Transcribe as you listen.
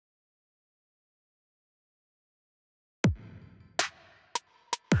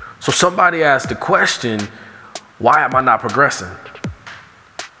So somebody asked the question, why am I not progressing?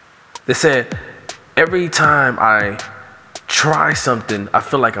 They said, every time I try something, I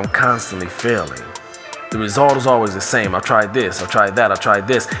feel like I'm constantly failing. The result is always the same. I've tried this, I've tried that, I've tried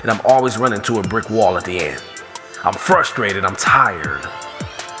this, and I'm always running to a brick wall at the end. I'm frustrated, I'm tired.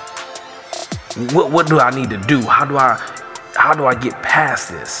 What do I need to do? How do I get past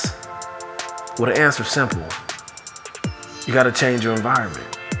this? Well, the answer's simple. You gotta change your environment.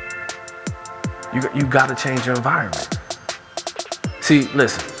 You gotta change your environment. See,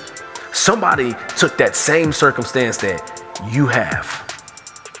 listen, somebody took that same circumstance that you have,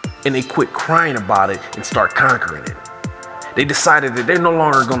 and they quit crying about it and start conquering it. They decided that they're no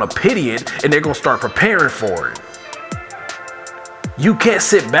longer gonna pity it, and they're gonna start preparing for it. You can't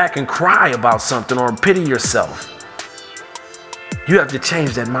sit back and cry about something or pity yourself. You have to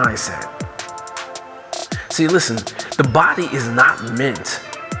change that mindset. See, listen, the body is not meant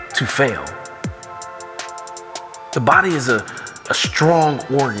to fail. The body is a strong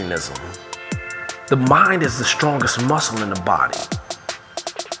organism. The mind is the strongest muscle in the body.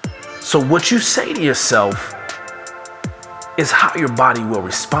 So what you say to yourself is how your body will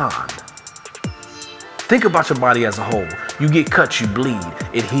respond. Think about your body as a whole. You get cut, you bleed,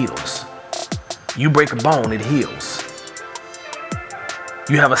 it heals. You break a bone, it heals.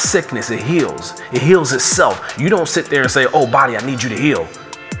 You have a sickness, it heals. It heals itself. You don't sit there and say, oh, body, I need you to heal.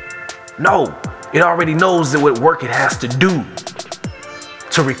 No, it already knows that what work it has to do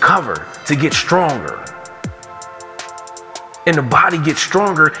to recover, to get stronger. And the body gets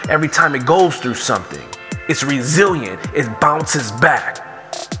stronger every time it goes through something. It's resilient, it bounces back.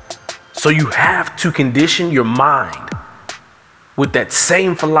 So you have to condition your mind with that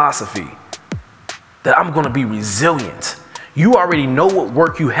same philosophy that I'm gonna be resilient. You already know what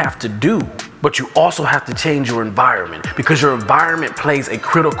work you have to do, but you also have to change your environment, because your environment plays a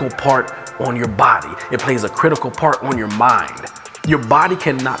critical part on your body. It plays a critical part on your mind. Your body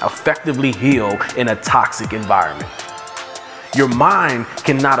cannot effectively heal in a toxic environment. Your mind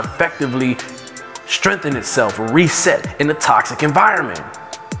cannot effectively strengthen itself or reset in a toxic environment.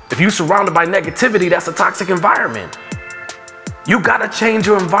 If you're surrounded by negativity, that's a toxic environment. You gotta change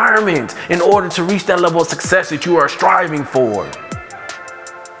your environment in order to reach that level of success that you are striving for.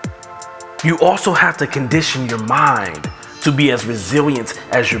 You also have to condition your mind to be as resilient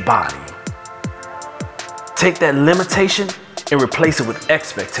as your body. Take that limitation and replace it with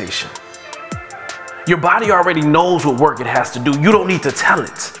expectation. Your body already knows what work it has to do. You don't need to tell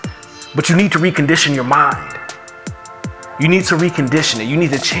it, but you need to recondition your mind. You need to recondition it. You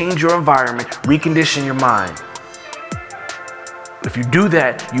need to change your environment, recondition your mind. If you do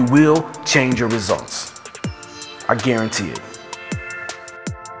that, you will change your results. I guarantee it.